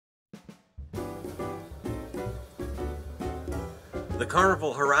The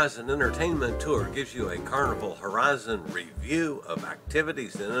Carnival Horizon Entertainment Tour gives you a Carnival Horizon review of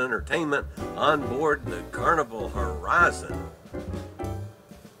activities and entertainment on board the Carnival Horizon.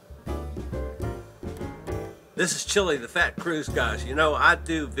 This is Chili the Fat Cruise, guys. You know, I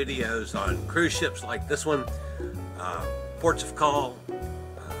do videos on cruise ships like this one, ports of call,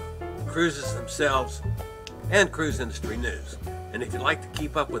 cruises themselves, and cruise industry news. And if you'd like to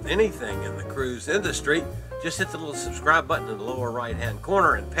keep up with anything in the cruise industry, just hit the little subscribe button in the lower right hand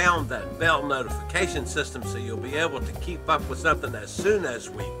corner and pound that bell notification system so you'll be able to keep up with something as soon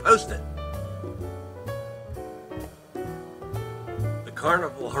as we post it. The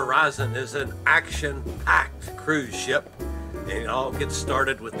Carnival Horizon is an action-packed cruise ship, and it all gets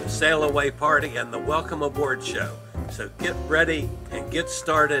started with the sail away party and the welcome aboard show. So get ready and get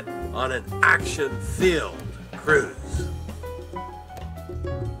started on an action-filled cruise.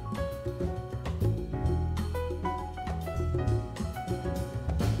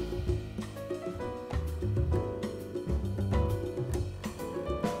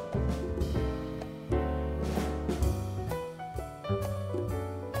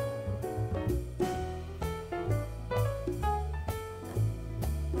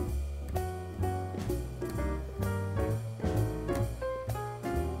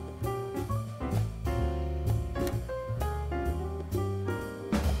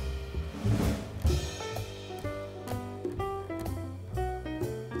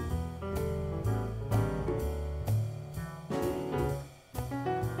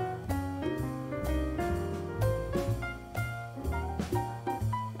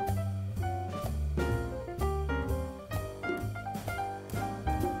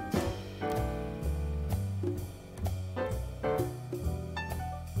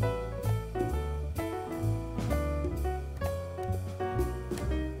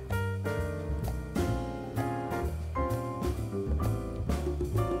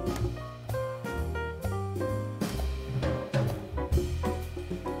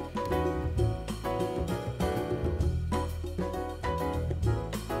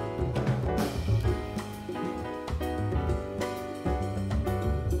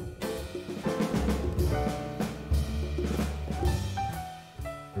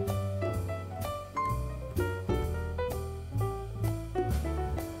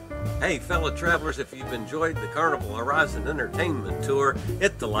 Hey fellow travelers, if you've enjoyed the Carnival Horizon Entertainment Tour,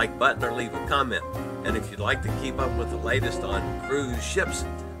 hit the like button or leave a comment. And if you'd like to keep up with the latest on cruise ships,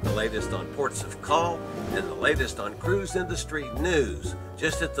 the latest on ports of call, and the latest on cruise industry news,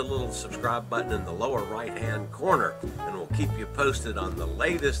 just hit the little subscribe button in the lower right hand corner and we'll keep you posted on the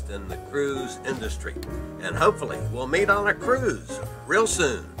latest in the cruise industry. And hopefully we'll meet on a cruise real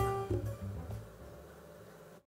soon.